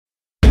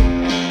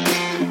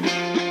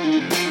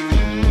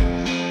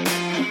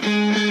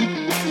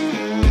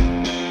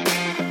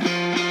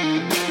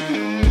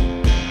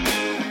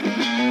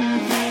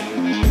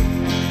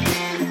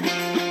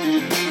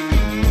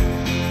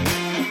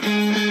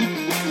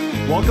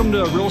Welcome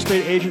to Real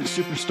Estate Agent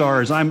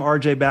Superstars. I'm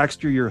RJ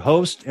Baxter, your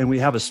host, and we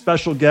have a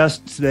special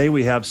guest today.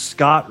 We have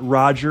Scott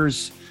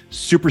Rodgers,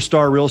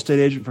 superstar real estate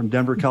agent from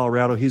Denver,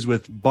 Colorado. He's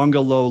with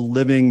Bungalow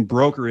Living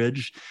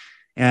Brokerage,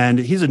 and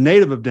he's a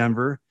native of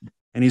Denver,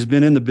 and he's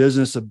been in the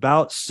business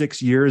about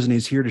 6 years, and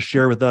he's here to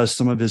share with us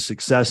some of his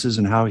successes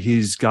and how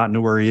he's gotten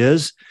to where he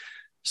is.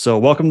 So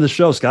welcome to the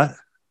show, Scott.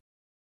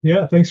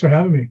 Yeah, thanks for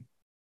having me.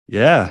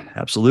 Yeah,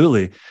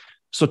 absolutely.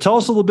 So tell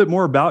us a little bit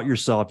more about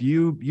yourself.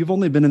 You've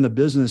only been in the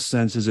business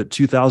since, is it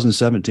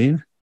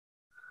 2017?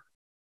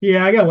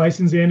 Yeah, I got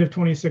licensed the end of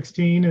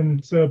 2016.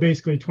 And so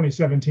basically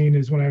 2017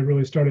 is when I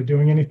really started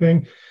doing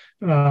anything.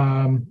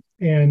 Yeah,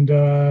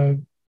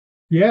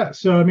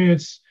 so I mean,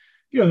 it's,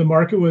 the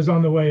market was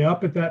on the way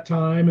up at that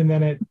time, and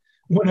then it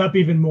went up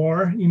even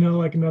more,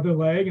 like another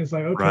leg. It's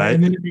like, okay. Right.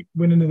 And then it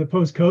went into the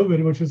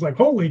post-COVID, which was like,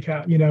 holy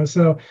cow,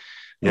 so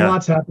a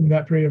lot's happened in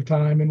that period of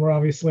time. And we're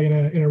obviously in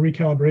a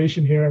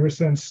recalibration here ever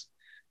since,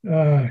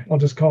 I'll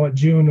just call it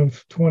June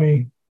of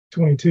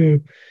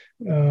 2022,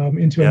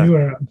 into a new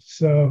era.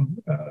 So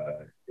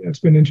it's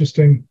been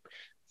interesting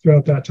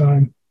throughout that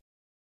time.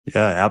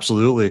 Yeah,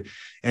 absolutely.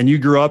 And you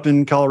grew up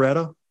in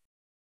Colorado?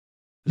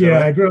 Yeah,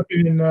 right? I grew up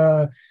in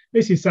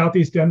basically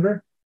Southeast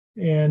Denver,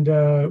 and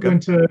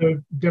went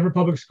to Denver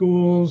public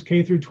schools,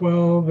 K through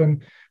 12,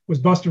 and was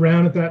bussed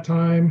around at that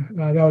time.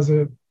 That was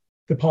the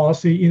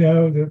policy,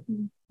 the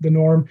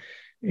norm.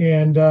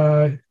 And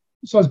so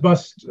I was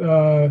bussed,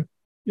 I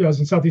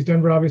was in Southeast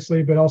Denver,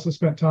 obviously, but also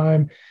spent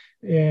time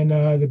in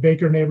the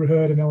Baker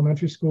neighborhood in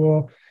elementary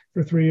school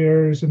for 3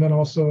 years, and then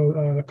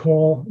also the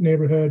Cole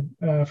neighborhood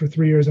for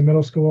 3 years in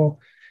middle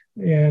school,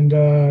 and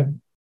a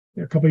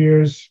couple of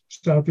years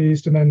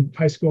Southeast, and then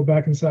high school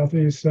back in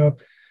Southeast. So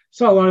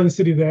saw a lot of the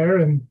city there.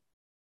 And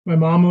my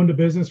mom owned a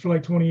business for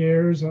like 20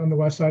 years on the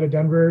west side of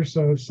Denver,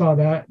 so saw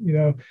that,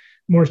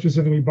 more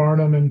specifically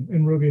Barnum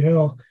and Ruby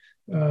Hill.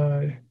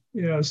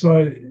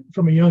 So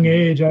from a young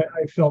age, I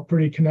felt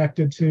pretty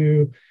connected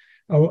to,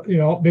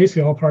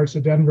 basically all parts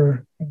of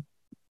Denver,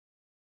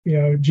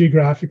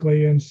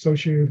 geographically and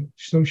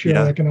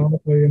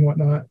socioeconomically and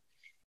whatnot.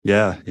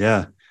 Yeah.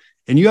 Yeah.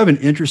 And you have an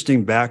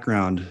interesting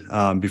background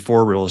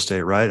before real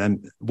estate, right?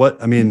 And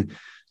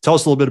tell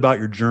us a little bit about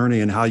your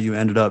journey and how you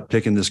ended up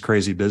picking this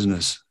crazy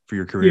business for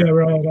your career. Yeah,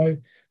 right.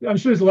 I'm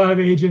sure there's a lot of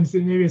agents,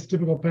 and maybe it's a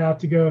typical path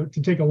to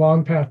take a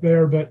long path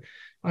there, but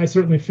I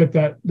certainly fit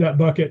that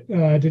bucket.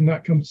 Did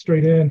not come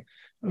straight in.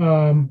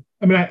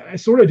 I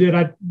sort of did.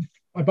 I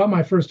bought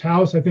my first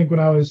house, I think, when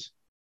I was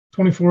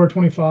 24 or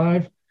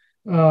 25.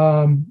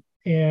 So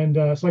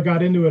I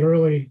got into it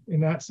early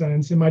in that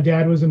sense. And my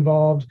dad was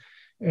involved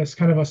as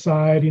kind of a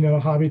side,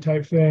 hobby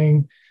type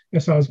thing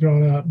as I was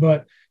growing up.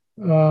 But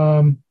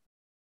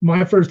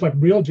my first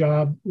real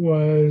job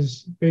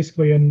was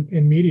basically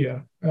in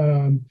media,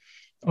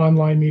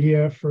 online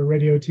media for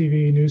radio,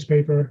 TV,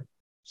 newspaper.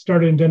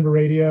 Started in Denver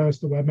radio as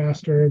the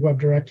webmaster, web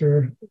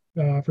director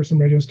for some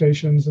radio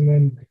stations, and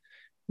then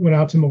went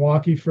out to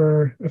Milwaukee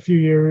for a few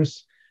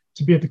years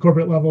to be at the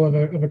corporate level of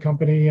a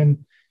company,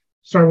 and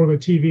started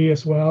with TV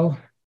as well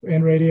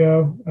and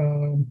radio.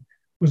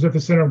 Was at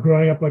the center of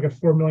growing up like a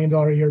 $4 million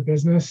a year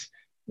business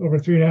over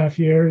 3.5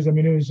 years. I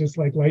mean, it was just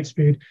like light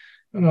speed.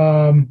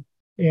 And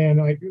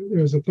there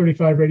was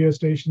 35 radio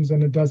stations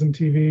and a dozen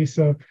TV.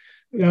 So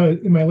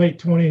in my late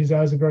 20s,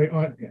 I was a very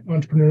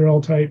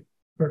entrepreneurial type,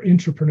 or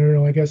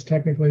intrapreneurial, I guess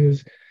technically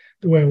is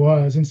the way it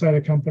was, inside a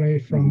company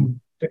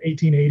from the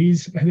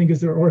 1880s, I think is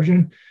their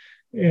origin.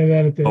 And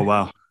then at the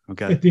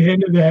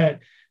end of that,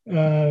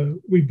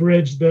 we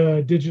bridged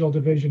the digital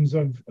divisions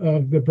of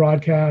the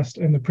broadcast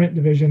and the print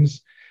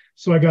divisions.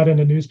 So I got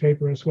into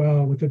newspaper as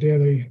well with the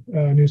daily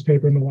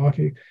newspaper in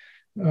Milwaukee.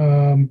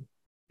 And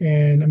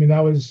I mean, that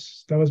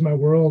was my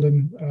world.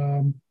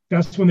 And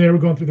that's when they were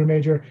going through their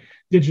major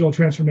digital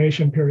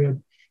transformation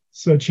period.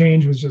 So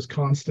change was just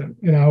constant,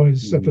 and I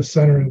was at the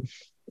center of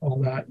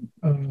all that.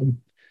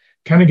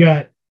 Kind of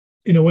got,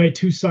 in a way,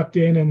 too sucked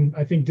in, and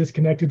I think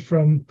disconnected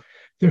from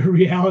the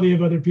reality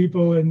of other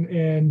people.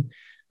 And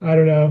I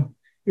don't know,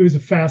 it was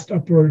a fast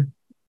upward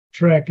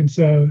trek. And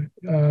so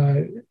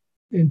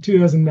in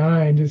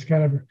 2009, just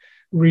kind of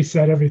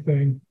reset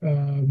everything,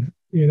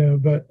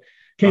 but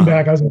came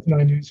back. I was with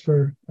 9 News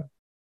for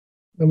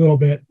a little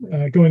bit,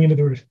 going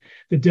into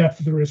the depth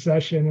of the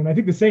recession. And I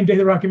think the same day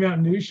the Rocky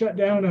Mountain News shut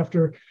down,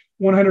 after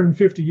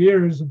 150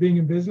 years of being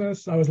in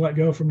business, I was let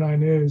go from 9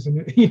 News.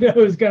 And, it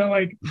was kind of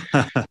like,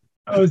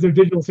 I was their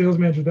digital sales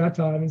manager at that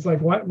time. It's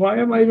like, why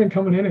am I even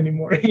coming in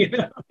anymore?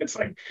 It's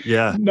like,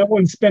 no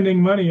one's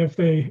spending money if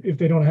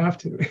they don't have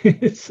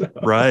to. So,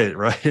 right.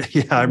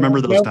 Yeah, I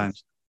remember those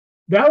times.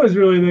 That was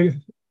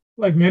really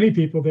like many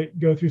people that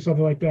go through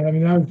something like that. I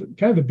mean, that was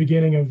kind of the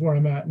beginning of where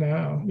I'm at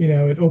now.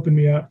 It opened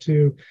me up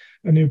to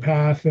a new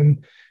path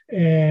and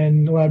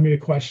allowed me to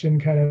question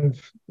kind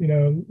of,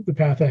 the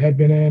path I had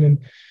been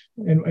in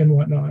and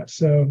whatnot.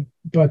 So,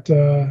 but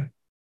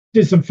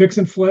did some fix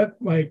and flip,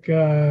 like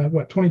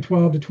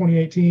 2012 to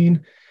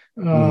 2018,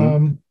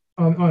 on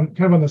kind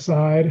of on the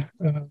side,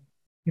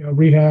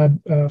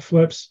 rehab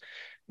flips,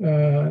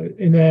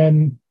 and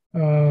then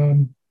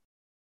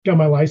got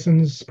my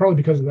license probably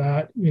because of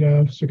that,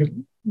 so I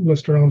could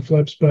list our own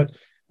flips, but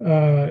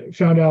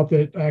found out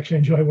that I actually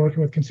enjoy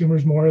working with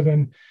consumers more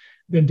than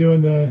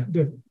doing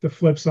the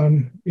flips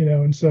on,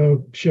 and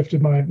so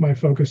shifted my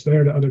focus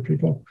there to other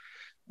people.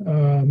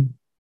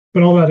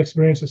 But all that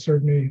experience has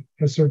served me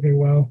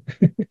well.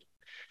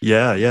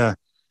 Yeah, yeah.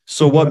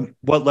 So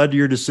what led to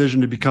your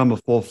decision to become a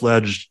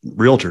full-fledged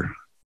realtor?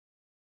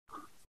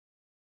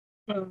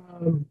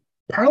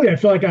 Partly I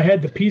feel like I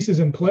had the pieces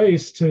in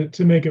place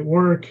to make it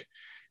work.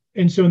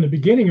 And so in the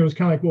beginning, it was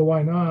kind of like, well,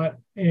 why not?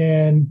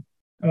 And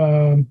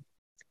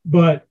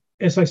but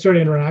as I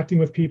started interacting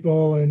with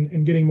people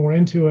and getting more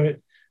into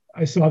it,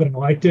 I saw that I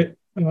liked it.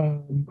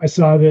 I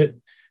saw that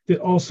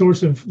all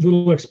sorts of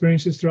little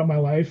experiences throughout my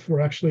life were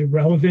actually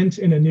relevant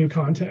in a new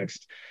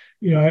context.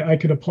 I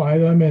could apply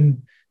them,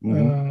 and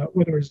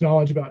whether it's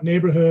knowledge about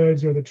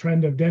neighborhoods or the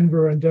trend of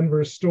Denver and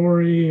Denver's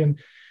story, and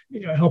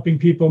helping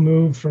people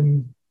move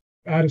from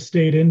out of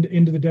state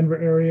into the Denver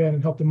area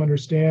and help them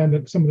understand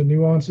that some of the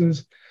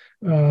nuances,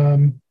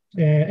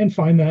 and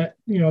find that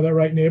that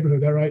right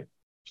neighborhood, that right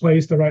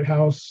place, the right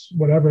house,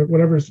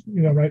 whatever's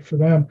right for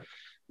them,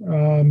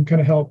 kind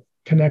of help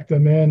connect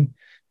them in.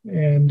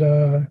 And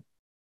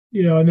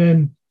and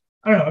then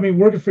I don't know. I mean,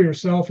 working for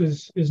yourself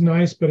is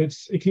nice, but it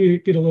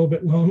can get a little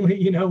bit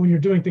lonely, when you're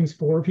doing things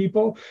for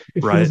people.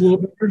 It feels a little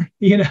better,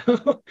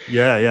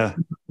 Yeah, yeah.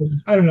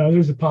 I don't know.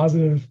 There's a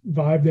positive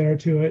vibe there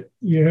to it.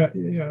 Yeah.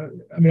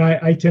 I mean,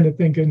 I tend to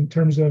think in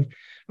terms of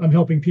I'm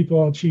helping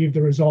people achieve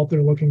the result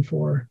they're looking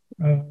for.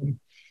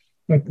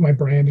 Like my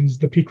brand is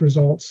the peak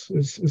results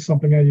is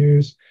something I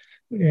use,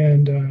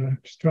 and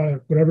just try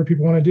to whatever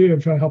people want to do,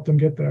 I'm trying to help them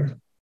get there.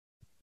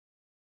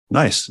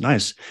 Nice,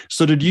 nice.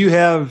 So did you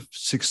have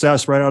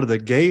success right out of the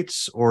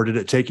gates, or did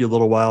it take you a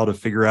little while to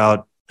figure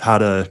out how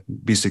to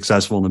be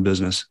successful in the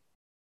business?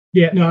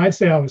 Yeah, no, I'd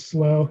say I was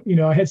slow.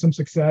 I had some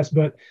success,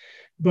 but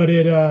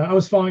I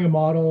was following a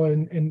model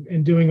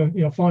and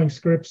doing, following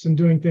scripts and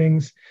doing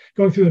things,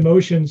 going through the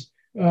motions.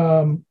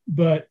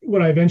 But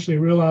what I eventually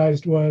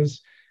realized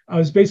was I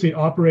was basically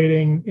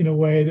operating in a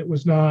way that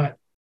was not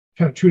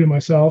kind of true to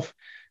myself.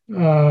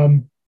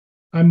 I'm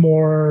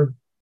more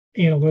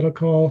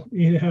analytical,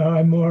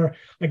 I'm more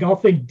like I'll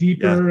think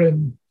deeper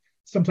and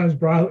sometimes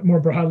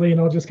more broadly,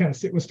 and I'll just kind of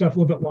sit with stuff a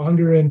little bit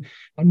longer. And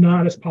I'm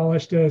not as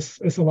polished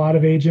as a lot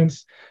of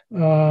agents.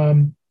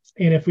 And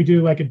if we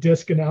do like a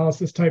disc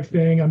analysis type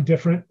thing, I'm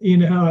different.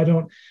 I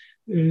don't.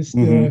 There's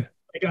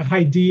like a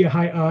high D, a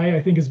high I.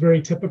 I think is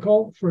very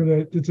typical for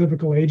the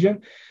typical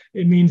agent.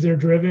 It means they're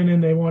driven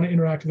and they want to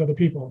interact with other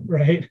people,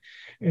 right?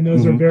 And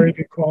those are very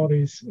good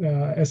qualities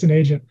as an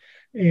agent.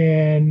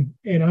 And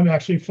I'm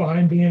actually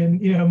fine being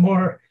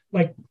more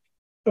like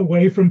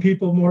away from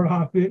people more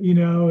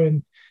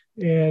often,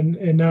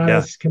 and not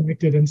as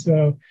connected. And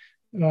so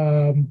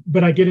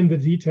but I get into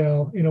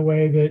detail in a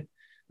way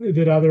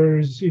that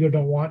others either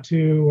don't want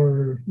to,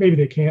 or maybe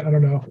they can't. I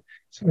don't know.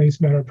 I think it's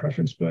a matter of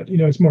preference, but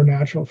it's more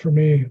natural for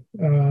me.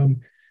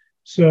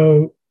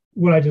 So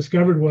what I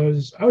discovered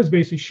was I was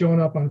basically showing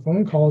up on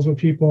phone calls with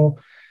people,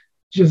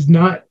 just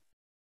not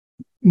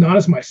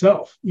as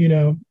myself.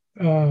 It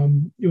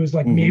was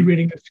like me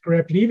reading the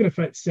script, and even if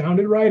it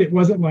sounded right, it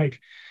wasn't like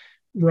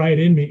right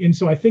in me. And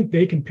so I think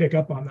they can pick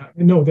up on that,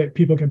 and know that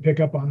people can pick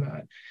up on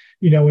that,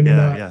 when you're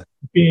not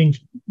being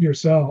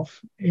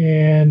yourself.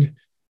 And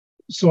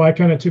so I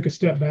kind of took a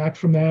step back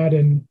from that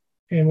and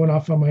went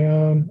off on my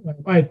own.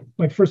 I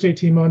like first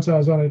 18 months, I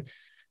was on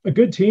a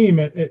good team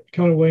at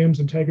Keller Williams,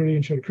 Integrity,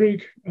 and Sugar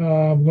Creek.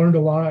 Learned a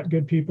lot,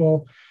 good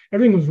people.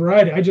 Everything was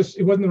right.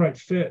 It wasn't the right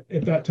fit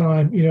at that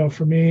time,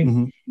 for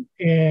me.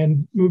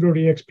 And moved over to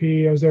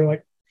EXP. I was there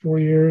like 4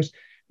 years,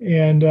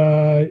 and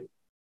it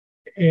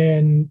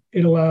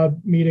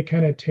allowed me to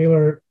kind of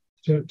tailor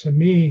to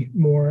me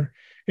more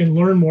and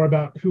learn more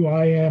about who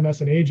I am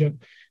as an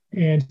agent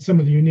and some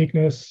of the unique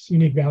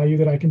value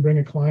that I can bring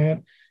a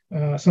client.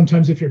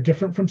 Sometimes if you're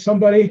different from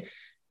somebody,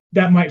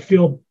 that might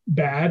feel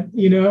bad,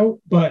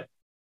 but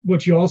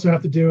what you also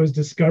have to do is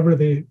discover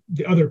the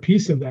other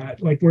piece of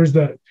that. Like,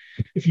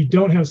 if you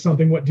don't have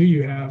something, what do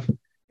you have?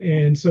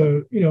 And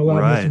so,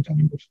 allow me some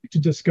time to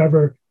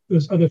discover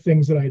those other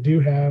things that I do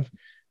have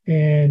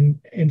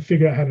and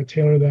figure out how to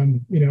tailor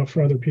them,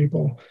 for other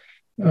people.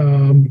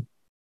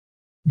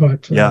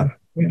 Yeah.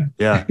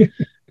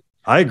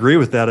 I agree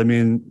with that. I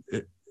mean,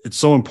 it's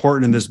so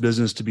important in this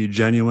business to be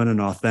genuine and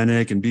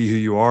authentic and be who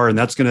you are. And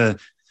that's going to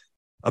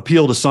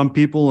appeal to some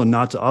people and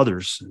not to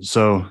others.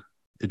 So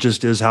it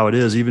just is how it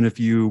is. Even if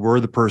you were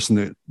the person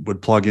that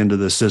would plug into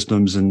the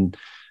systems and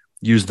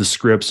use the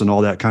scripts and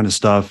all that kind of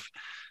stuff,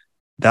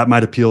 that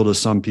might appeal to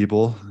some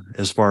people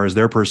as far as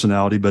their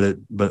personality,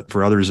 but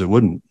for others, it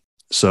wouldn't.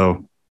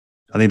 So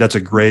I think that's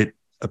a great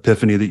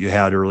epiphany that you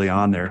had early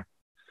on there.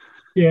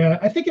 Yeah.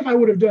 I think if I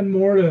would have done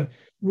more to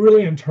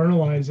really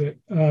internalize it,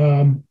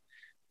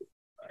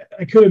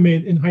 I could have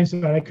made, in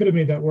hindsight, I could have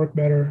made that work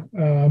better.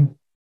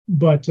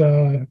 But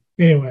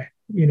anyway,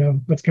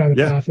 that's kind of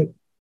the path.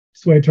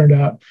 It's the way it turned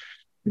out.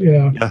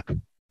 Yeah.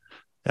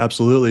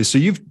 Absolutely. So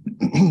you've,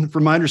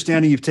 from my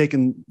understanding, you've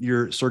taken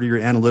your sort of your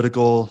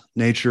analytical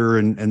nature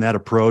and that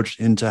approach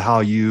into how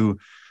you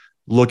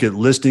look at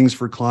listings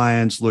for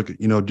clients, look at,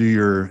 do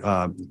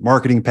your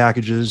marketing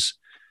packages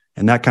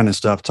and that kind of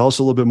stuff. Tell us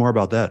a little bit more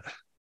about that.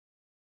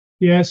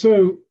 Yeah.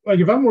 So like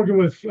if I'm working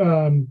with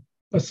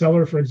a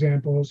seller, for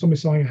example, somebody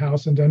selling a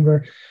house in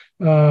Denver,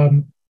 I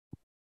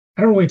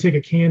don't really take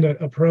a canned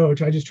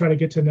approach. I just try to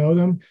get to know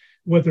them,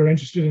 what they're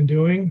interested in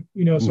doing.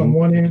 So on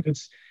one end,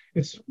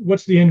 it's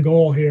what's the end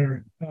goal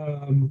here?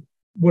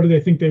 What do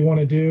they think they want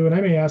to do? And I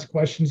may ask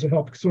questions to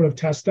help sort of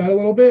test that a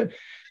little bit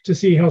to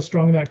see how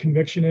strong that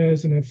conviction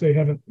is, and if they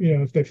haven't,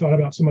 if they've thought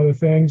about some other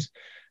things.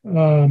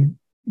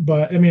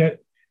 But I mean,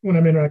 when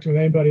I'm interacting with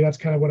anybody, that's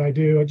kind of what I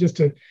do, just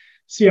to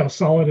see how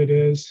solid it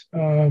is,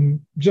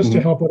 just to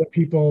help other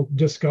people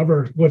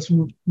discover what's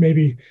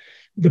maybe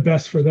the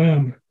best for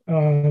them.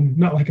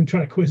 Not like I'm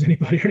trying to quiz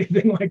anybody or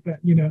anything like that,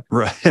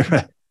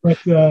 Right. But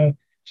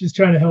just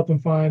trying to help them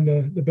find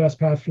the best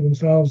path for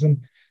themselves,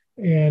 and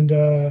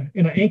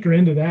I anchor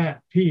into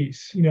that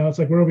piece. It's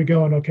like, where are we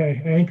going? Okay,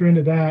 I anchor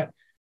into that,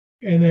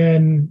 and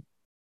then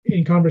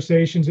in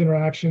conversations,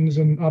 interactions,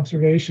 and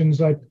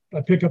observations, I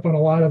pick up on a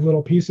lot of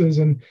little pieces,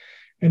 and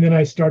then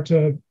I start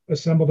to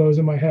assemble those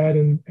in my head,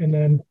 and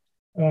then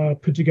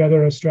put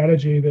together a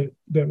strategy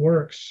that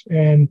works.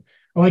 And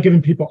I like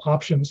giving people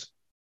options.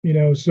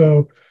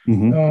 So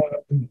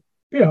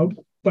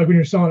like when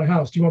you're selling a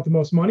house, do you want the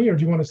most money, or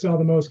do you want to sell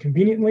the most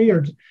conveniently,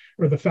 or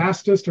the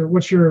fastest, or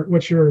what's your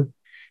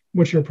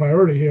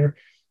priority here?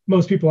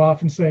 Most people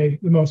often say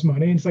the most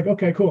money, and it's like,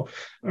 okay, cool.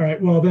 All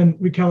right, well, then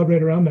we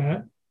calibrate around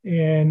that.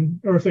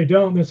 Or if they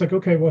don't, then it's like,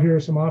 okay, well, here are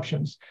some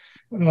options.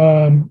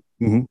 And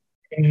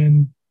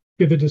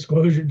give the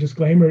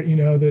disclaimer,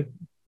 that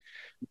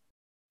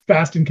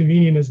fast and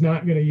convenient is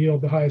not going to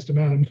yield the highest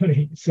amount of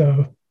money.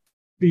 So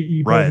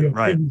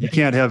right. You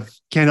can't have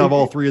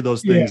all three of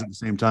those things at the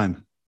same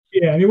time.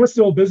 Yeah. I mean, what's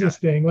the old business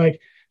thing?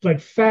 Like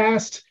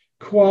fast,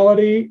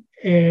 quality,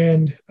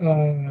 and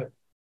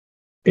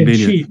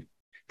cheap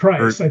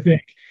price, I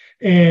think.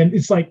 And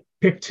it's like,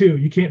 pick two.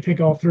 You can't pick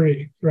all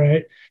three,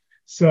 right?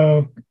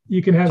 So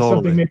you can have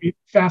something maybe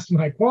fast and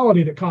high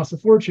quality that costs a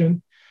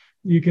fortune.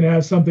 You can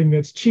have something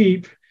that's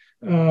cheap,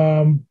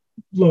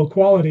 low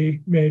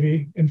quality,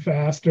 maybe, and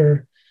fast,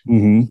 or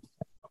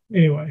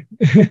anyway.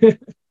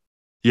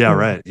 Yeah,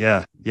 right.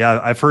 Yeah.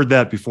 I've heard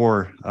that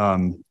before.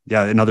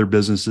 In other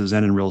businesses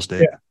and in real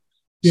estate.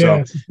 Yeah.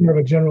 It's more of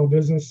a general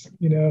business,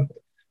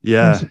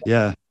 Yeah.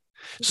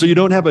 So you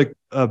don't have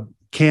a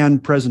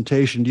canned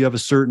presentation. Do you have a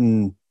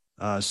certain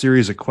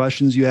series of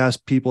questions you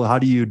ask people? How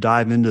do you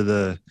dive into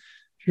the,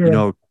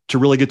 to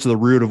really get to the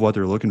root of what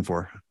they're looking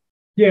for?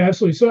 Yeah,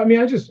 absolutely. So, I mean,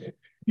 I just,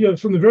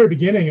 from the very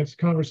beginning, it's a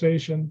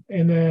conversation.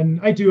 And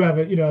then I do have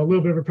a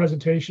little bit of a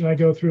presentation I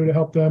go through to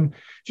help them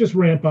just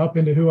ramp up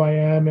into who I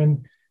am,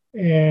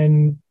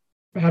 and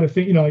how to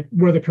think, like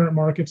where the current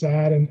market's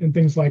at, and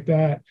things like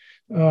that.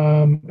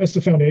 That's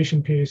the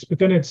foundation piece. But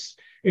then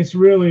it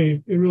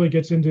really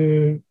gets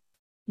into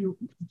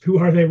who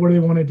are they, what do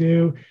they want to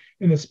do,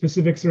 and the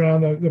specifics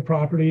around the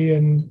property.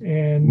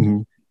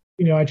 And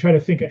I try to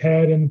think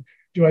ahead, and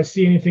do I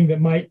see anything that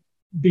might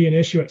be an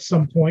issue at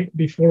some point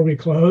before we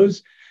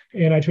close?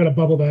 And I try to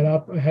bubble that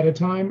up ahead of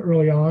time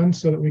early on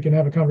so that we can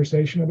have a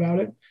conversation about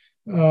it.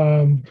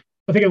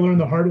 I think I learned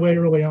the hard way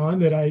early on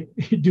that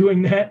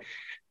doing that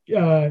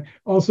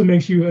also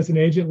makes you as an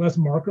agent less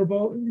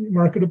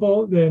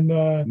marketable than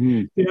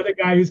the other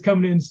guy who's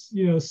coming in,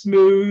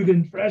 smooth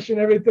and fresh and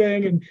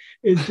everything, and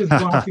is just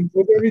blasting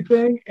with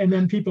everything. And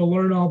then people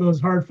learn all those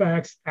hard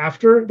facts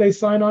after they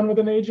sign on with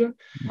an agent.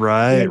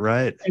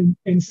 Right.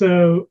 And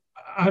so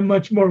I'm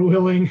much more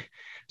willing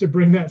to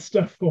bring that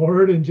stuff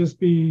forward and just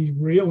be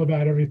real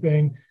about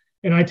everything.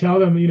 And I tell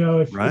them,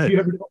 if you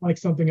ever don't like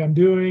something I'm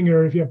doing,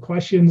 or if you have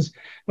questions,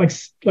 like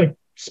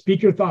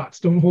speak your thoughts.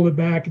 Don't hold it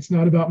back. It's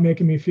not about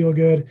making me feel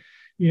good.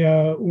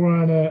 We're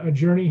on a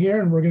journey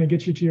here, and we're going to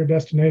get you to your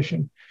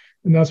destination.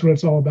 And that's what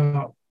it's all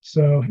about.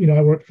 So,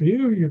 I work for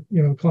you,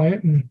 your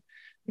client, and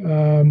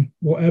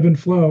we'll ebb and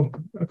flow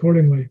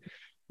accordingly.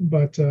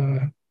 But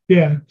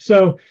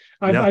so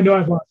I know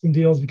I've lost some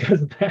deals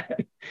because of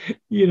that.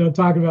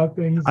 Talk about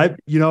things. I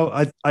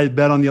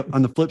bet on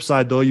the flip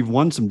side, though, you've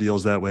won some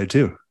deals that way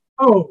too.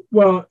 Oh,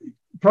 well,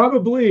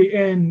 probably.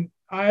 And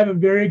I have a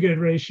very good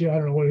ratio. I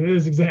don't know what it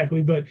is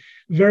exactly, but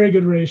very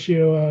good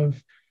ratio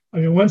of,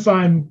 once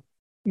I'm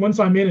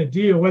in a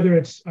deal, whether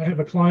it's I have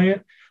a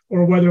client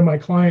or whether my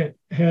client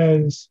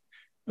has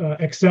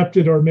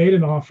accepted or made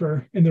an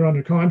offer and they're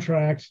under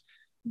contract,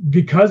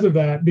 because of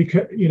that,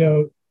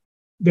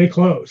 they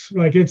close.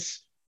 Like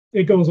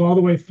it goes all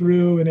the way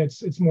through, and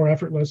it's more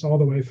effortless all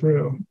the way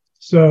through.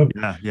 So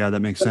yeah,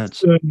 that makes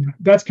sense.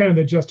 That's kind of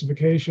the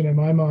justification in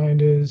my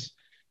mind is,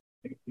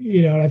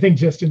 and I think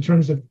just in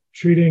terms of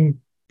treating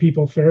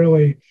people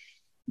fairly,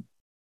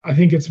 I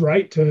think it's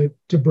right to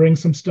bring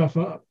some stuff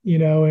up,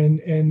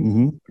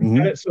 and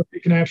so they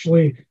can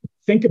actually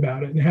think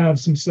about it and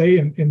have some say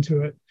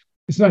into it.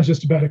 It's not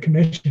just about a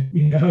commission,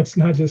 it's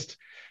not just,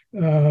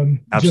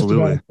 just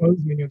Absolutely. about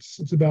closing.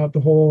 It's about the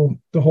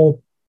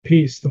whole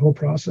piece, the whole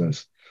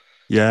process.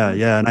 Yeah.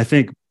 Yeah. And I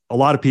think a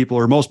lot of people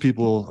or most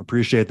people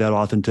appreciate that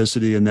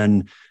authenticity. And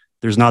then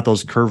there's not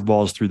those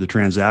curveballs through the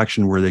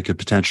transaction where they could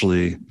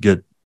potentially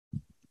get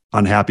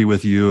unhappy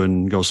with you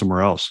and go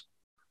somewhere else.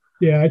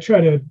 Yeah, I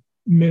try to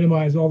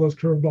minimize all those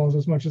curveballs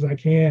as much as I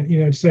can,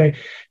 to say,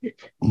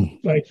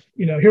 like,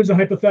 here's a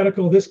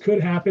hypothetical, this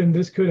could happen,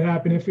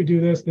 if we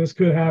do this, this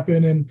could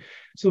happen. And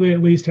so they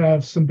at least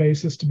have some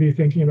basis to be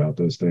thinking about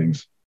those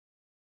things.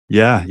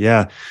 Yeah.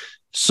 Yeah.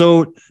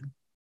 So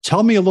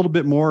tell me a little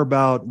bit more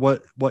about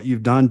what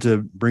you've done to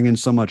bring in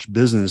so much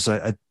business.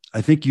 I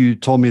think you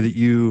told me that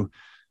you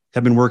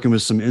have been working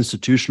with some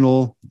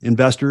institutional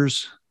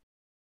investors.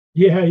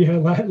 Yeah.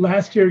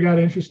 Last year got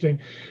interesting.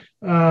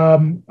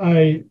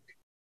 I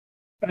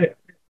I,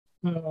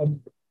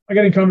 I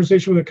got in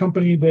conversation with a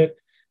company that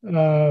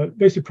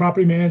basically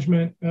property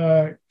management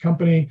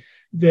company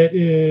that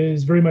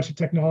is very much a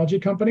technology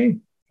company,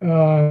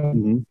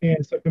 Mm-hmm. and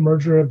it's like the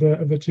merger of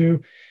the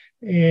two.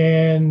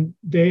 And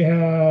they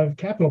have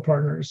capital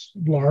partners,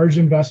 large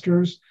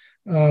investors,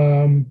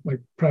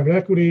 like private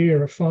equity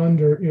or a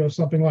fund or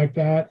something like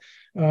that.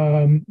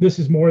 This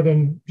is more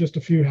than just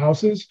a few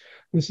houses.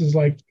 This is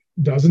like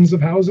dozens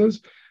of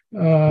houses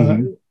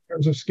Mm-hmm. in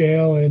terms of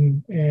scale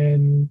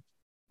and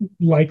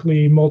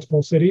likely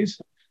multiple cities,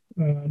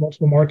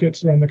 multiple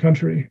markets around the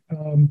country.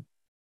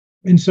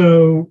 And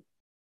so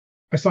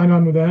I signed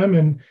on with them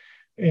and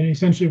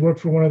essentially worked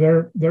for one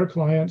of their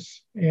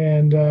clients.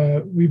 And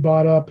we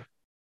bought up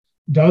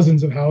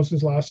dozens of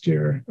houses last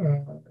year.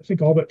 I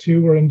think all but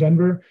two were in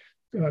Denver,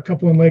 a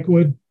couple in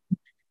Lakewood.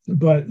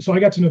 But so I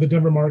got to know the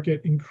Denver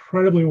market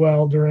incredibly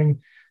well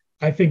during,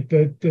 I think,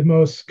 the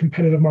most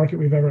competitive market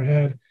we've ever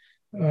had.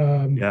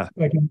 Yeah.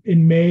 Like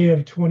in May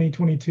of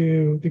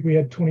 2022, I think we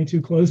had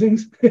 22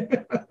 closings.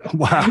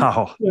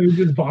 Wow. It was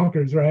just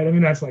bonkers, right? I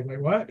mean, that's like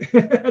what?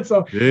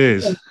 So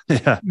Jeez.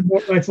 Yeah.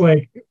 that's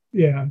like,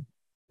 yeah,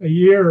 a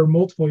year or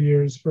multiple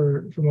years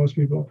for most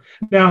people.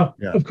 Now,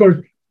 Yeah. of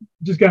course,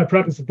 just got to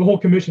preface it. The whole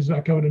commission's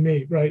not coming to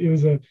me, right? It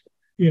was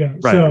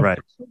Right. so Right.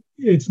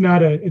 it's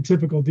not a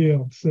typical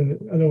deal. So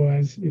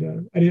otherwise,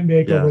 I didn't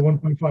make Yeah. over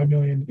 1.5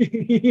 million,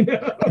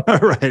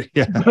 Right.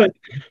 Yeah. but,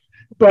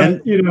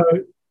 And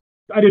but,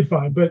 I did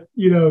fine. But,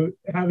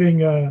 having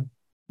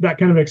that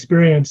kind of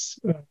experience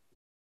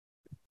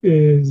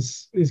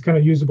is kind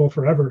of usable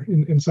forever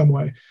in some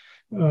way.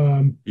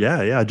 yeah.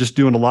 Yeah. Just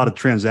doing a lot of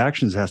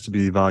transactions has to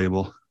be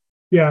valuable.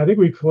 Yeah, I think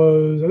we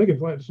closed, I think it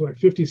was like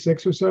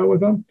 56 or so with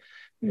them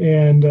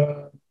and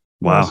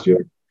last Wow.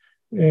 year.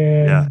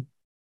 Yeah.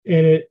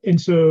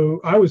 And so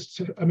so I was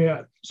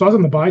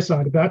on the buy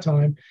side at that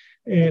time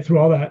and through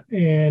all that.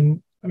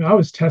 And I mean, I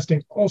was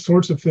testing all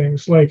sorts of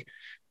things like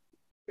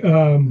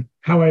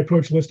how I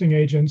approach listing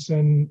agents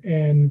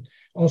and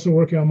also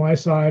working on my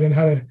side and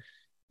how to,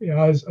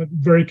 I was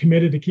very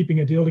committed to keeping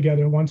a deal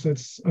together once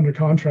it's under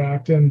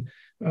contract. And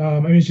I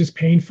mean, it's just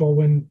painful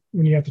when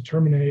you have to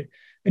terminate,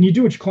 and you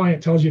do what your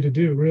client tells you to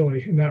do,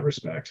 really, in that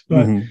respect.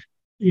 But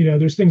Mm-hmm.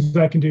 there's things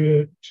that I can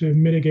do to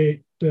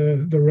mitigate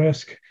the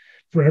risk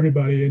for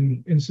everybody,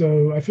 and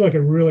so I feel like I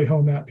really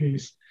honed that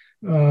piece.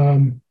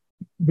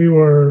 We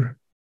were,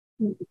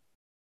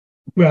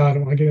 well, I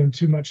don't want to get into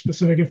too much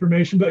specific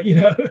information, but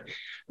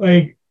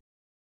like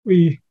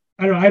I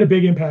don't know, I had a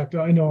big impact,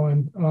 I know,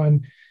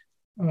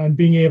 on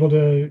being able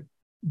to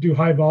do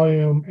high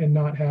volume and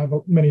not have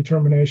many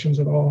terminations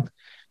at all.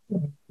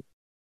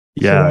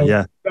 Yeah. So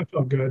Yeah. that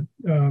felt good,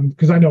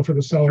 because I know for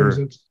the sellers,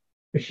 Sure. it's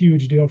a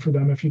huge deal for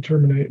them if you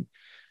terminate.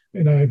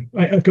 And I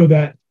echo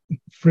that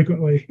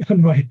frequently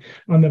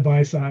on the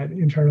buy side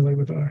internally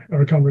with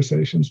our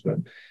conversations, but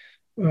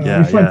we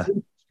Yeah. find Yeah.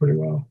 it pretty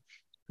well.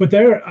 But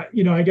there, I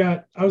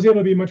was able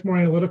to be much more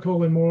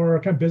analytical and more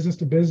kind of business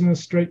to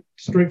business,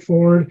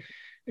 straightforward,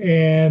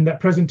 and that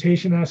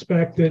presentation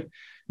aspect that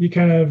you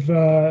kind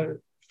of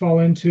fall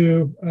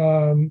into,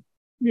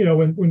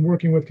 when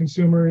working with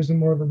consumers and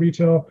more of a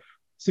retail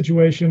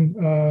situation,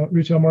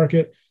 retail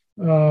market.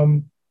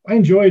 I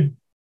enjoyed,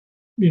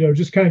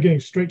 just kind of getting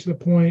straight to the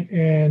point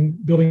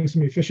and building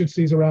some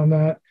efficiencies around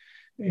that,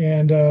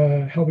 and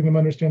helping them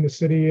understand the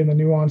city and the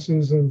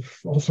nuances of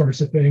all sorts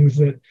of things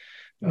that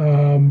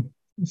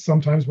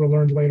sometimes were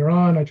learned later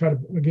on. I try to,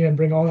 again,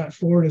 bring all that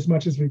forward as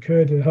much as we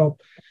could to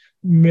help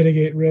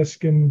mitigate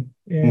risk. And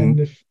Mm-hmm.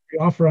 if we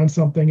offer on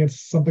something,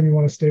 it's something we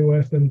want to stay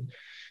with and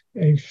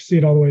see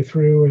it all the way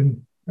through.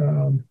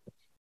 And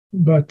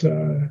but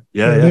Yeah.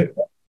 Yeah.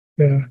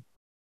 yeah.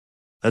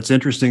 That's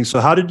interesting. So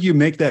how did you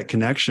make that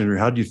connection, or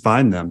how did you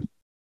find them?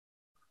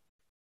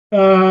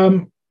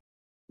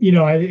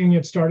 I think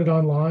it started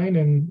online,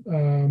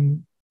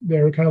 and they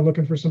were kind of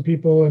looking for some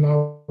people, and I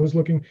was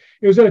looking.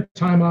 It was at a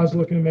time I was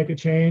looking to make a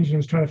change and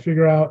was trying to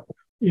figure out,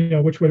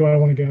 which way do I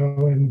want to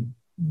go, and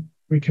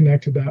we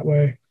connected that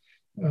way.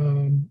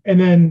 And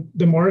then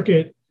the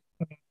market,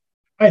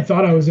 I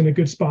thought I was in a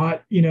good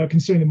spot,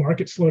 considering the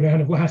market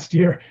slowdown of last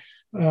year,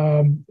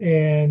 and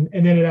then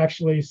it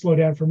actually slowed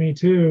down for me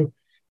too,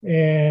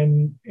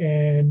 and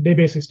they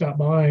basically stopped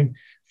buying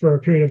for a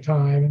period of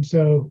time. And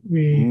so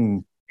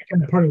we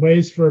kind of parted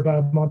ways for about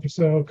a month or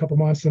so, a couple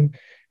months, and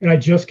I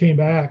just came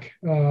back.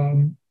 So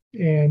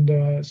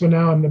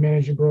now I'm the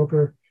managing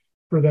broker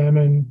for them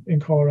in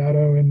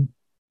Colorado. And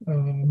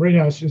right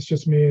now it's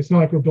just me. It's not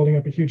like we're building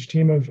up a huge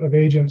team of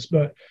agents,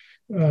 but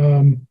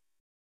so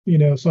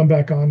I'm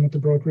back on with the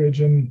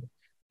brokerage and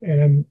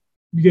I'm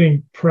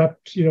getting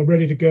prepped,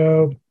 ready to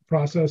go,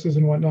 processes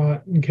and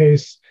whatnot in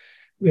case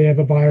they have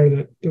a buyer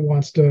that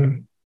wants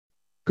to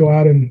go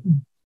out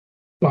and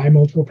buy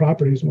multiple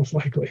properties, most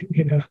likely.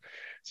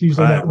 It's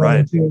usually not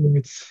right.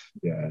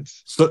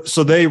 It's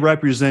so they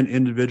represent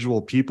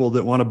individual people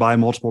that want to buy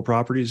multiple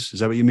properties.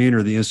 Is that what you mean,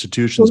 or the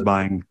institutions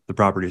buying the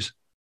properties?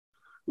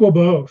 Well,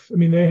 both. I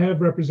mean, they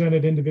have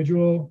represented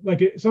individual,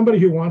 somebody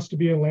who wants to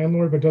be a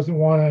landlord but doesn't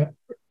want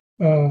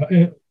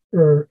to,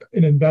 or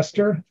an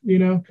investor,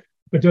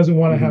 but doesn't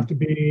want to have to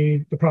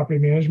be the property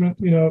management,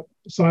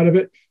 side of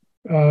it.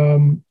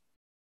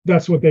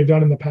 That's what they've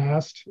done in the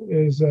past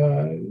is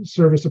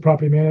service a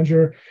property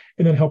manager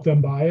and then help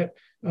them buy it.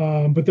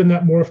 But then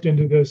that morphed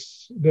into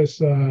this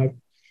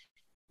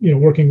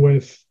working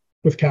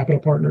with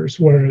capital partners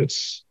where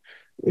it's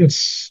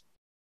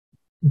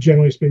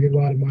generally speaking a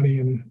lot of money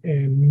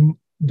and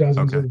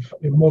dozens of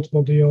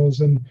multiple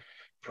deals and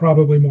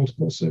probably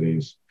multiple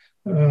cities.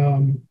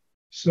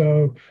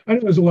 So I know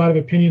there's a lot of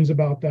opinions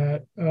about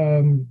that.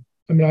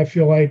 I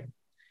feel like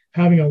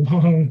having a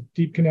long,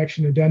 deep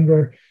connection to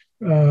Denver,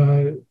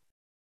 if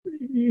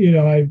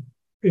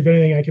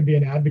anything, I can be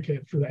an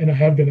advocate for that. And I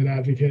have been an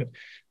advocate,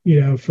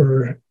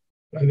 for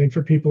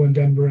people in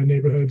Denver and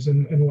neighborhoods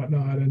and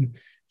whatnot, and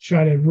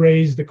trying to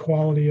raise the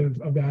quality of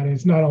that. And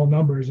it's not all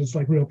numbers. It's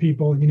like real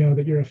people,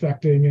 that you're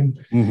affecting. And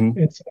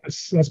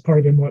that's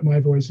part of what my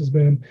voice has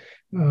been.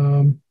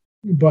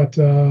 But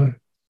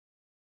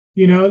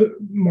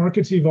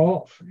markets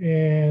evolve.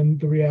 And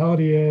the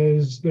reality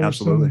is there's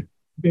some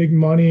big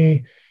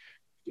money.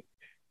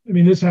 I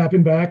mean, this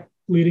happened back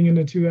leading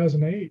into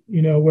 2008,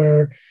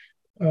 where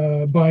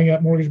buying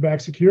up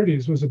mortgage-backed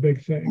securities was a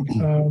big thing.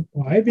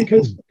 Why?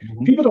 Because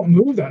people don't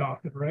move that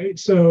often, right?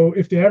 So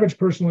if the average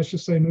person, let's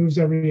just say, moves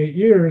every 8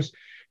 years,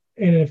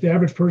 and if the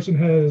average person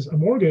has a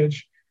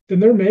mortgage, then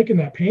they're making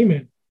that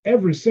payment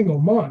every single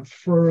month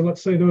for,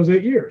 let's say, those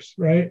 8 years,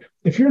 right?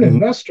 If you're an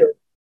investor,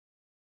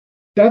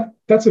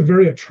 that's a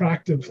very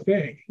attractive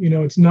thing.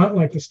 It's not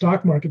like the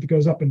stock market that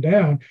goes up and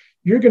down.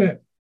 You're going to,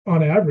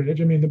 on average,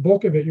 the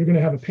bulk of it, you're going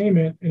to have a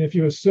payment. And if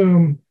you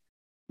assume,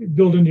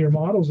 build into your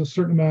models a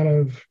certain amount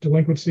of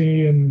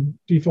delinquency and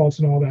defaults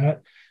and all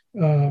that,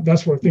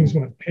 that's where things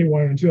went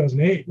haywire in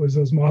 2008, was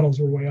those models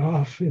were way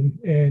off.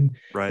 And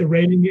the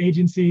rating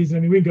agencies,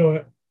 we can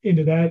go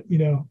into that,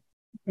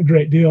 a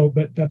great deal,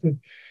 but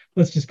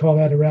let's just call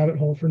that a rabbit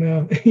hole for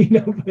now,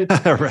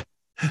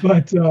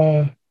 but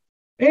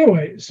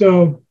anyway,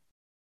 so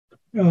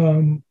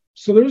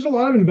there's a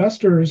lot of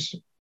investors,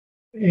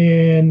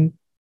 and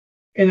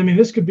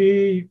this could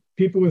be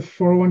people with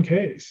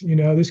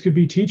 401ks. This could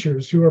be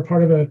teachers who are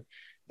part of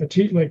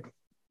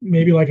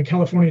maybe like a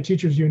California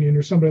teachers union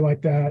or somebody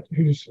like that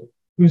who's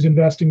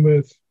investing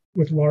with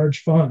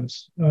large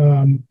funds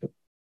and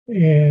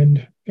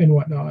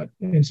whatnot.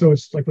 And so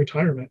it's like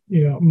retirement,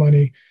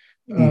 money.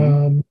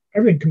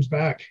 Everything comes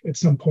back at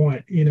some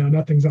point.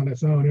 Nothing's on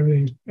its own.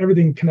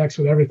 Everything connects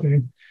with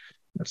everything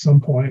at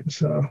some point.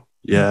 So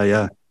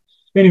yeah.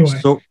 Anyway,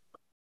 so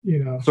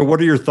what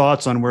are your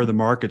thoughts on where the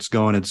market's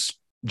going? It's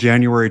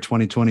January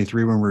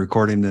 2023 when we're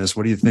recording this.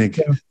 What do you think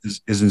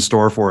is in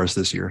store for us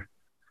this year?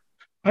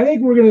 I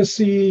think we're going to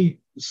see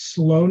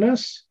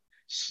slowness.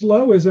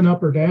 Slow isn't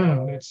up or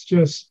down. It's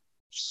just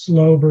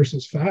slow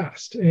versus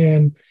fast.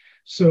 And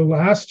so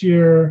last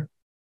year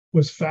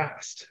was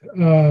fast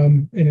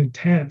and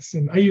intense.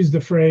 And I use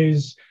the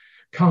phrase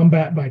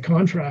combat by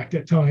contract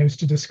at times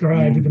to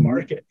describe the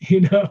market,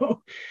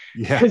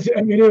 because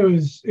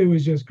it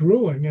was just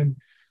grueling.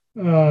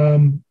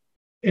 And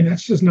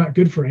that's just not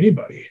good for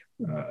anybody.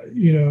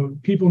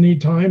 People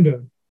need time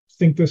to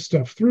think this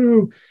stuff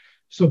through.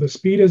 So the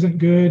speed isn't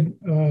good.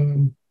 I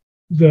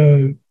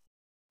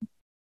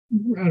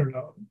don't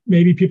know,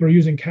 maybe people are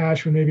using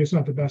cash or maybe it's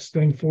not the best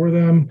thing for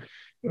them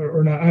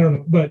or not. I don't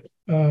know. But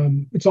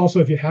it's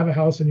also, if you have a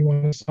house and you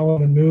want to sell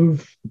it and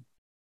move,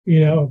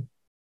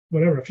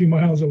 whatever, a few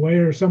miles away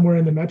or somewhere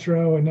in the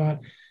metro and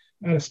not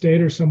out of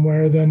state or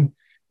somewhere, then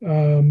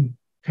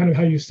kind of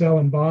how you sell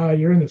and buy,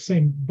 you're in the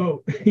same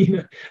boat,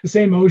 the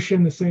same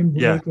ocean, the same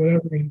lake,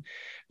 whatever. And,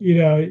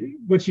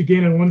 what you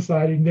gain on one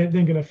side, you're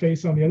then going to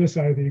face on the other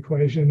side of the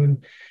equation.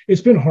 And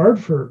it's been hard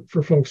for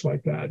folks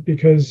like that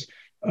because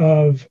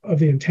of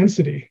the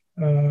intensity.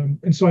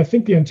 And so I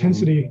think the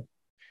intensity,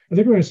 I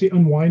think we're going to see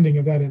unwinding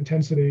of that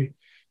intensity.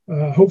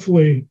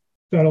 Hopefully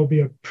that'll be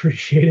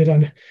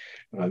appreciated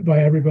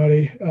by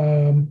everybody.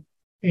 And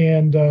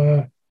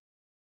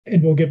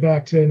we'll get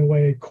back to, in a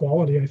way,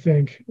 quality. I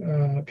think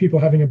people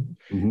having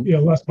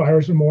less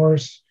buyer's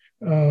remorse,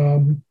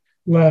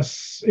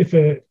 less,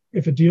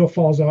 if a deal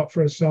falls out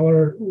for a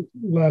seller,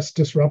 less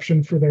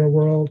disruption for their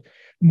world,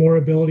 more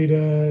ability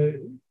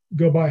to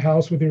go buy a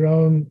house with your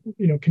own,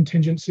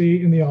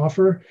 contingency in the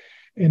offer,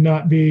 and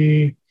not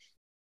be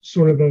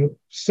sort of a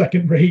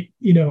second rate,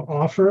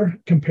 offer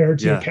compared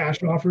to Yeah.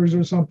 cash offers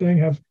or something.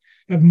 Have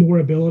more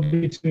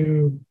ability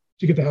to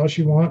get the house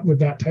you want with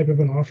that type of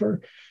an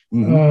offer.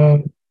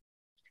 Mm-hmm.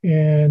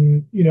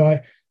 And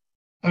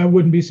I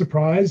wouldn't be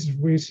surprised if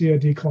we see a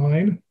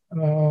decline.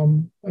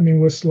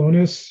 With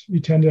slowness, you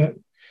tend to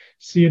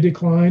see a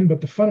decline, but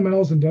the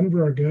fundamentals in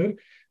Denver are good.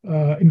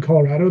 In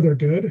Colorado, they're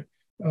good.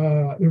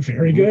 They're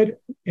very good.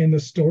 And the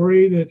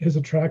story that has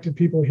attracted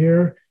people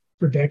here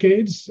for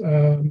decades,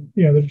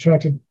 that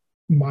attracted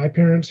my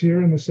parents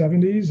here in the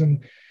 70s,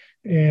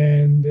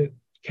 and it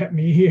kept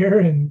me here.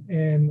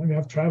 And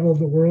I've traveled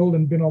the world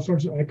and been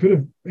I could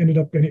have ended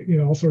up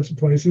in, all sorts of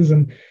places.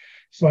 And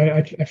so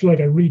I feel like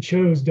I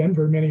re-chose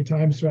Denver many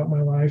times throughout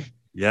my life.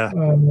 Yeah.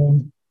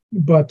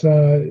 But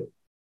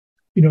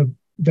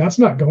that's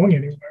not going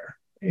anywhere.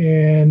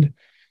 And,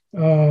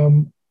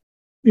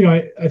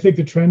 I think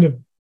the trend of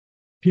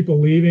people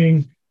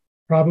leaving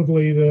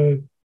probably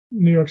the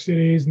New York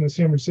Cities and the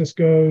San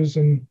Franciscos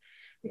and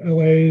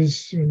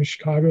LA's and the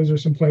Chicago's or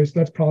someplace,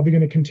 that's probably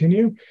going to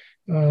continue.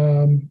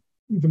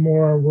 The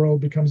more our world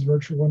becomes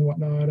virtual and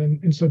whatnot.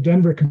 And so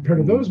Denver, compared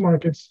to those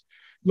markets,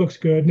 looks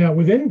good. Now,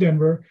 within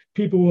Denver,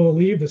 people will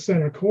leave the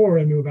center core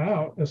and move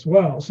out as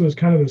well. So there's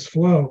kind of this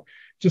flow.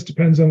 Just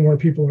depends on where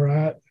people are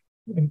at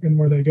and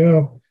where they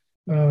go.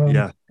 One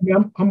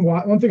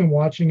thing I'm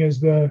watching is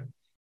the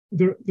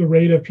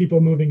rate of people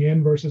moving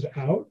in versus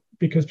out,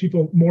 because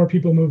more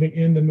people moving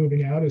in than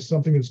moving out is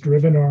something that's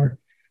driven our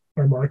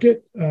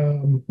market.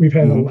 We've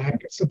had a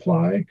lack of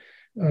supply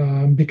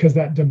because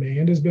that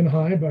demand has been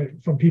high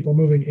from people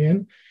moving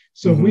in.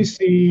 So if we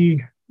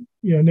see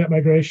net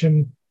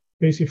migration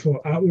basically flow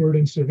outward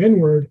instead of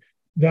inward,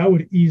 that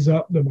would ease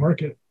up the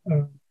market,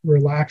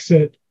 relax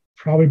it,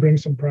 probably bring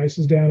some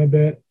prices down a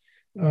bit.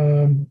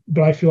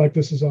 But I feel like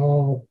this is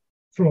all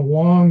from a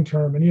long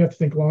term, and you have to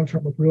think long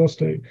term with real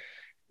estate.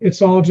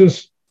 It's all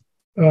just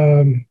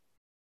any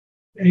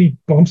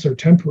bumps are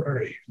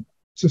temporary.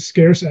 It's a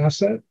scarce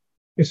asset.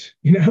 It's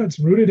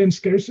rooted in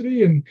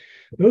scarcity, and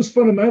those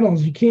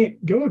fundamentals you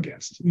can't go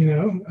against.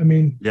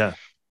 The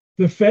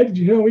Fed,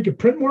 we could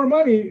print more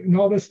money and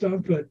all this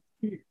stuff, but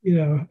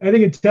I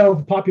think until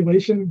the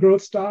population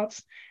growth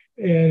stops,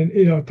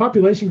 and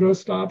population growth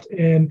stops,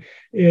 and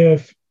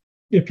if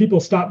people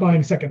stop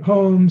buying second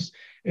homes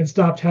and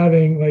stopped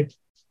having like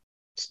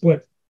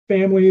split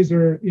families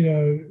or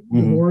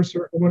divorce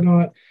or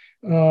whatnot,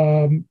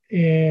 and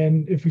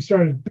if we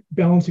started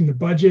balancing the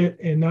budget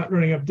and not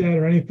running up debt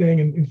or anything,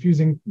 and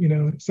infusing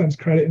sense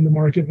credit in the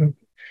market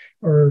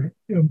or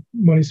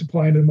money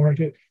supply into the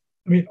market,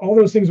 all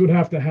those things would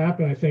have to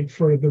happen, I think,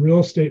 for the real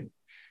estate,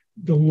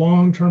 the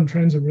long-term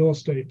trends of real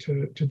estate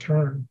to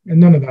turn, and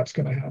none of that's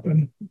going to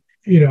happen.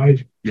 I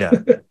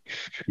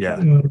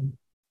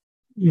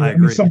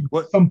agree.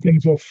 Some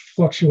things will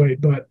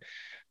fluctuate, but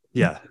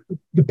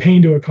the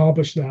pain to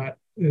accomplish that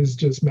is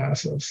just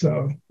massive.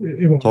 So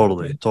it won't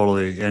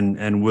totally.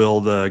 And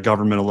will the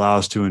government allow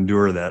us to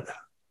endure that?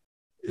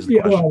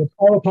 Well,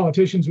 all the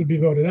politicians would be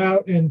voted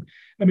out, and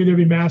there'd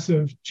be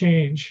massive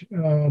change.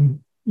 And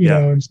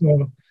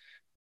so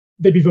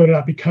they'd be voted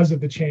out because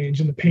of the change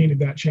and the pain of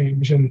that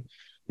change. And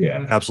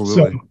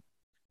absolutely. So,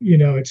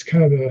 it's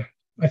kind of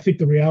I think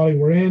the reality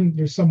we're in.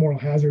 There's some moral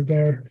hazard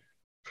there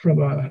from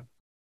back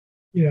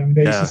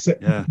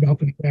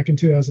in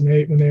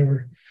 2008 when they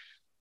were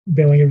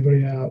bailing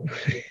everybody out.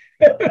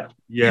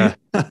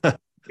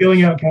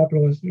 Bailing out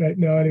capitalists, right?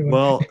 No, anyway.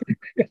 Well,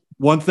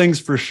 one thing's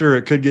for sure,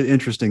 it could get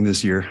interesting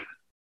this year.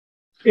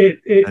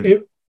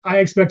 I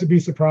expect to be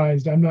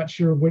surprised. I'm not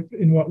sure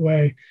in what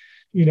way.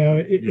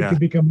 It could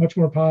become much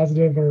more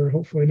positive, or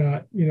hopefully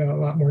not, a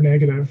lot more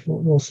negative.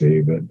 We'll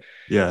see. But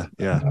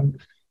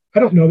I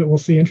don't know that we'll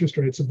see interest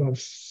rates above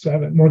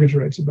 7, mortgage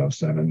rates above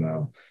 7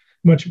 though.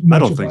 Much I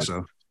don't think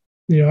so.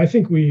 I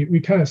think we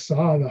kind of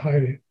saw the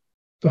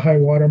high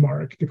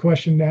watermark. The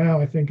question now,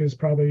 I think, is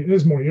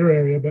more your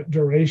area, but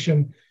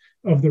duration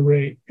of the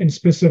rate and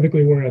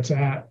specifically where it's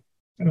at.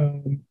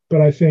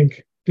 But I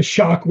think the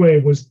shock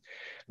wave was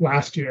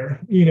last year,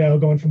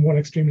 going from one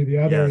extreme to the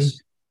other. Yes. And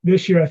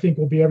this year, I think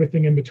will be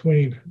everything in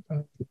between,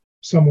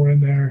 somewhere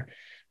in there.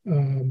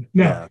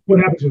 Now, what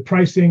happens with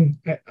pricing?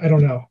 I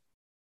don't know.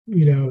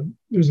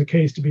 There's a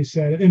case to be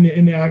said in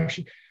the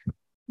action.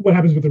 What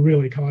happens with the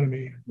real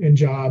economy and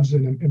jobs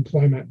and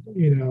employment?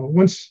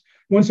 Once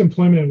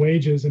employment and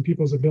wages and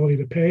people's ability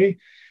to pay,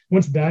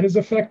 once that is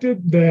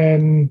affected,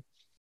 then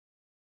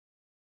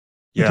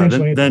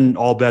then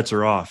all bets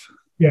are off.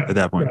 At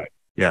that point. Right.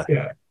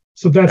 Yeah.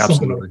 So that's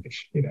absolutely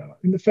something,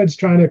 and the Fed's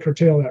trying to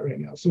curtail that right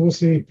now. So we'll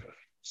see.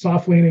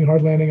 Soft landing,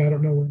 hard landing. I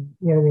don't know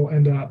where we'll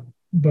end up,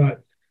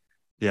 but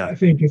I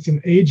think as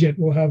an agent,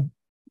 we'll have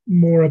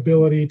more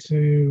ability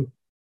to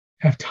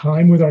have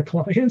time with our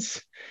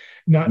clients,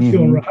 not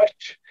feel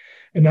rushed,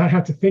 and not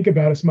have to think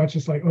about as much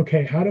as like,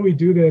 okay, how do we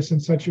do this in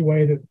such a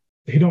way that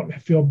they don't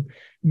feel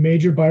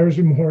major buyer's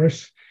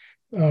remorse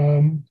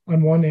on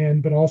one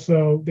end, but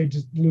also they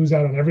just lose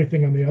out on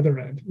everything on the other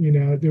end.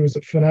 There was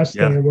a finesse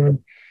there where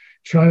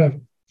trying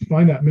to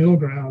find that middle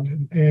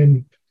ground.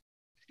 And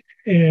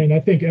I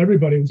think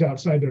everybody was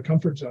outside their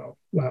comfort zone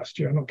last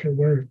year. I don't care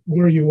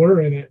where you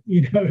were in it.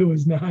 It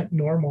was not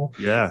normal.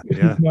 Yeah.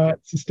 It was not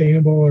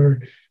sustainable,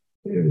 or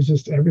it was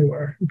just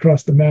everywhere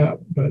across the map.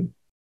 But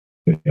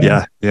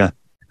yeah.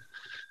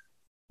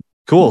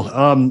 Cool.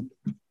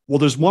 Well,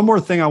 there's one more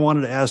thing I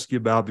wanted to ask you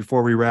about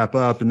before we wrap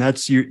up, and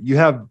that's you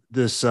have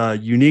this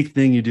unique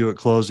thing you do at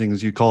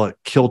closings. You call it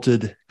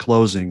kilted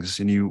closings,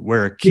 and you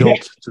wear a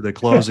kilt to the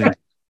closing.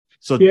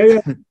 So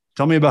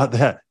tell me about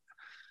that.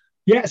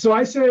 Yeah, so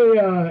I say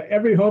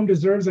every home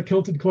deserves a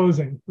kilted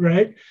closing,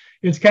 right?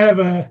 It's kind of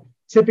a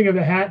tipping of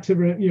the hat to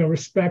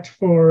respect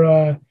for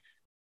a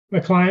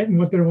client and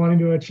what they're wanting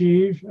to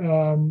achieve.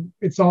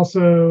 It's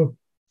also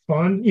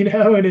fun,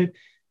 and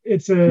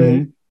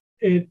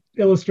it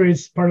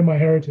illustrates part of my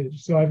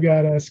heritage. So I've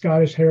got a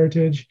Scottish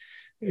heritage,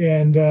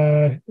 and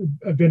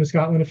I've been to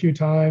Scotland a few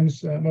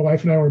times. My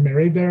wife and I were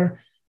married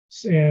there,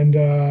 and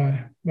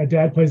my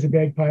dad plays the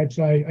bagpipes.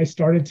 I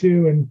started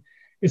to, and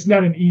it's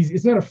not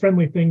a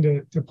friendly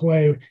thing to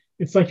play.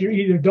 It's like you're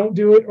either don't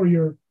do it or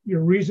you're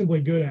reasonably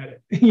good at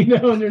it,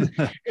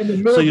 and the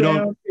middle so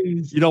ground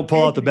you don't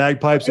pull out the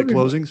bagpipes at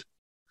closings?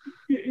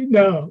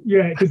 No,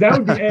 because that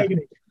would be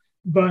agony.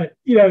 But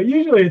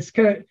usually it's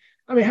kind of,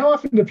 how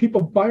often do people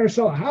buy or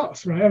sell a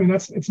house, right?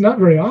 It's not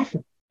very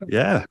often.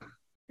 Yeah.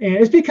 And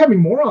it's becoming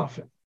more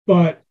often,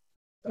 but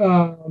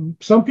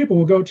some people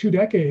will go 2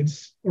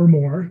 decades or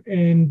more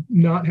and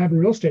not have a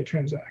real estate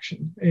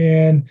transaction.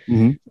 And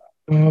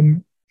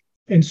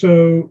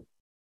so,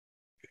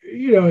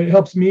 it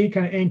helps me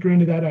kind of anchor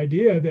into that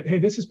idea that, hey,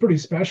 this is pretty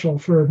special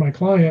for my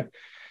client,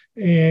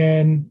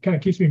 and kind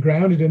of keeps me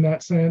grounded in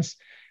that sense.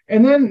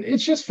 And then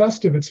it's just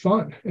festive. It's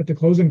fun at the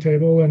closing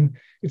table, and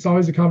it's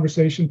always a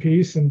conversation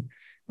piece. And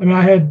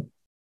I had,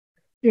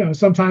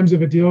 sometimes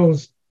if a deal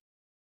is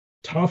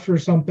tough or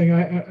something,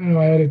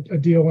 I had a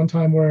deal one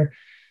time where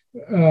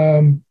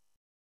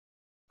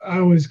I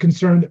was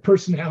concerned that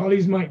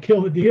personalities might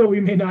kill the deal. We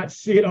may not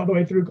see it all the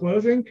way through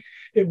closing.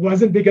 It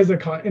wasn't because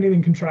of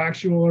anything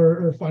contractual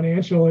or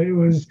financial. It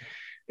was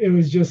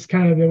just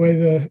kind of the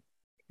way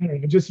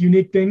just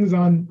unique things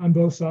on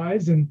both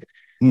sides. And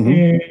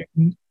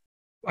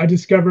I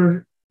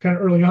discovered kind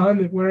of early on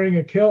that wearing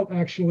a kilt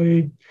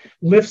actually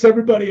lifts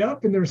everybody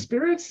up in their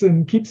spirits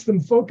and keeps them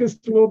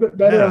focused a little bit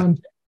better on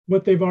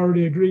what they've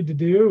already agreed to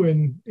do.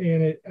 And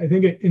I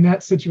think in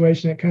that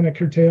situation, it kind of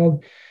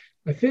curtailed,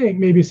 I think,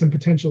 maybe some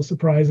potential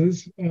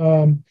surprises,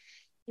 and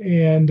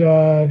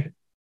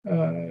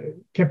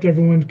kept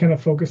everyone kind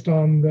of focused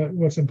on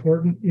what's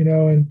important,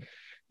 and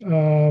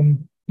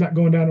not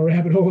going down a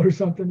rabbit hole or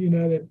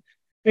something,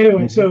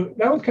 Anyway, so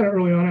that was kind of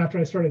early on after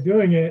I started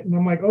doing it, and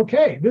I'm like,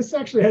 okay, this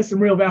actually has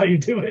some real value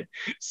to it.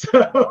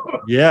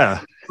 So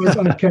yeah,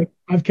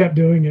 I've kept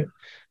doing it.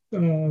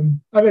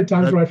 I've had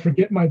times where I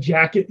forget my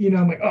jacket,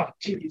 I'm like, oh,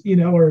 geez,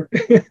 or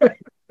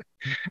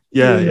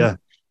yeah.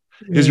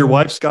 Is your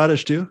wife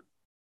Scottish too?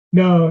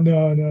 No.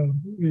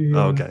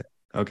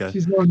 Okay.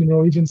 She's more on the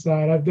Norwegian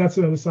side. That's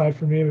another side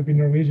for me. It would be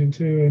Norwegian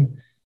too, and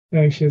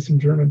I think she has some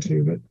German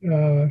too. But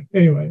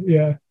anyway,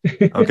 yeah.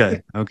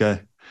 Okay.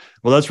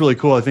 Well, that's really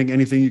cool. I think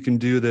anything you can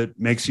do that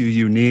makes you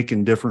unique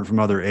and different from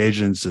other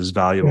agents is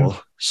valuable. Yeah.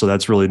 So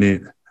that's really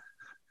neat.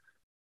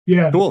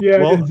 Yeah. Cool. Yeah.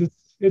 Well,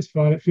 it's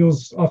fun. It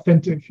feels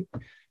authentic,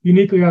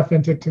 uniquely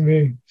authentic to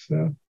me.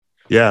 So.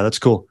 Yeah, that's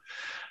cool.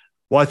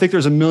 Well, I think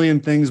there's a million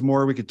things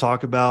more we could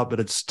talk about, but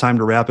it's time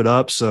to wrap it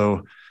up.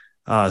 So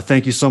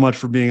thank you so much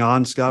for being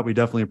on, Scott. We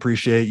definitely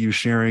appreciate you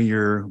sharing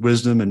your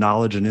wisdom and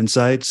knowledge and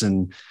insights.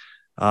 And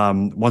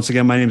once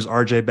again, my name is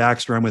RJ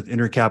Baxter. I'm with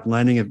Intercap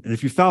Lending. And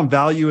if you found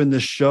value in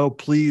this show,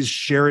 please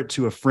share it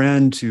to a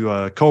friend, to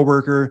a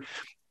coworker.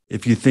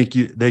 If you think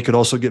they could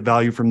also get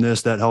value from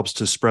this, that helps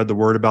to spread the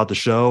word about the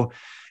show.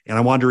 And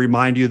I wanted to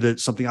remind you that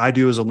something I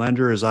do as a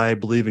lender is I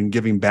believe in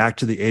giving back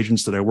to the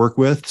agents that I work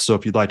with. So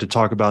if you'd like to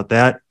talk about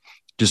that,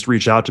 just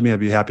reach out to me. I'd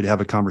be happy to have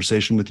a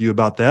conversation with you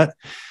about that.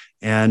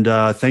 And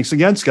thanks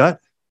again, Scott.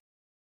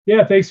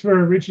 Yeah, thanks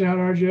for reaching out,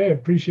 RJ. I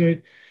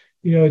appreciate,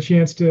 the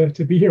chance to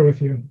be here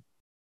with you.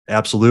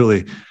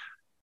 Absolutely.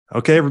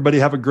 Okay, everybody,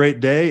 have a great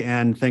day.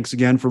 And thanks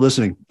again for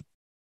listening.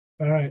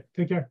 All right.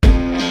 Take care.